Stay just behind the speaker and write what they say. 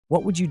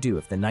What would you do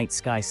if the night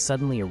sky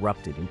suddenly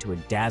erupted into a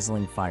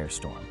dazzling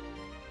firestorm?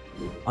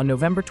 On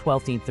November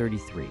 12,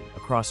 1833,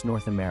 across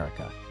North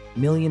America,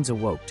 millions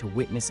awoke to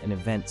witness an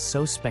event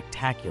so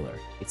spectacular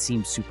it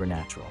seemed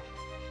supernatural.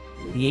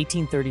 The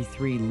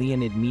 1833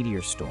 Leonid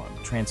Meteor Storm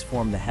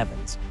transformed the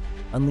heavens,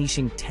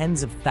 unleashing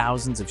tens of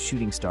thousands of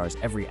shooting stars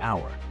every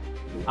hour.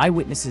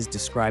 Eyewitnesses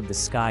described the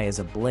sky as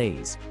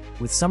ablaze,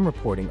 with some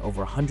reporting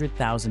over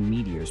 100,000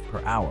 meteors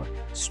per hour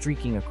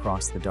streaking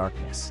across the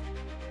darkness.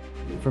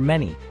 For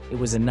many, it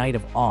was a night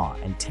of awe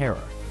and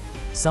terror.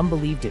 Some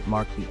believed it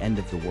marked the end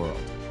of the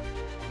world.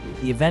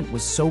 The event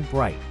was so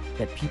bright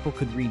that people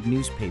could read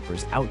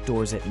newspapers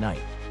outdoors at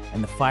night,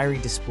 and the fiery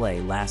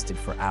display lasted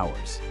for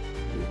hours.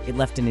 It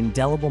left an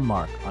indelible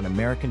mark on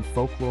American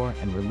folklore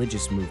and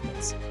religious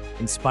movements,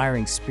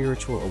 inspiring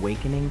spiritual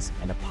awakenings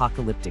and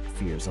apocalyptic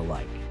fears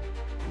alike.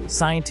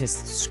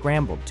 Scientists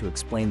scrambled to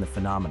explain the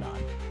phenomenon,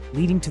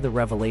 leading to the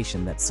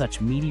revelation that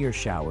such meteor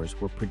showers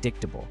were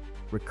predictable,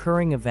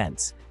 recurring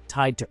events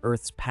tied to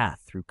Earth's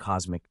path through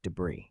cosmic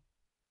debris.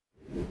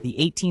 The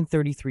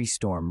 1833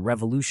 storm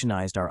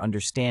revolutionized our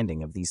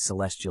understanding of these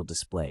celestial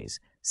displays,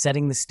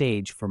 setting the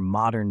stage for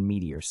modern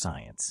meteor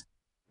science.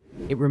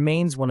 It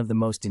remains one of the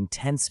most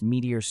intense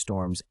meteor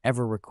storms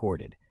ever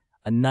recorded,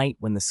 a night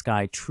when the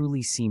sky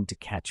truly seemed to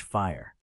catch fire.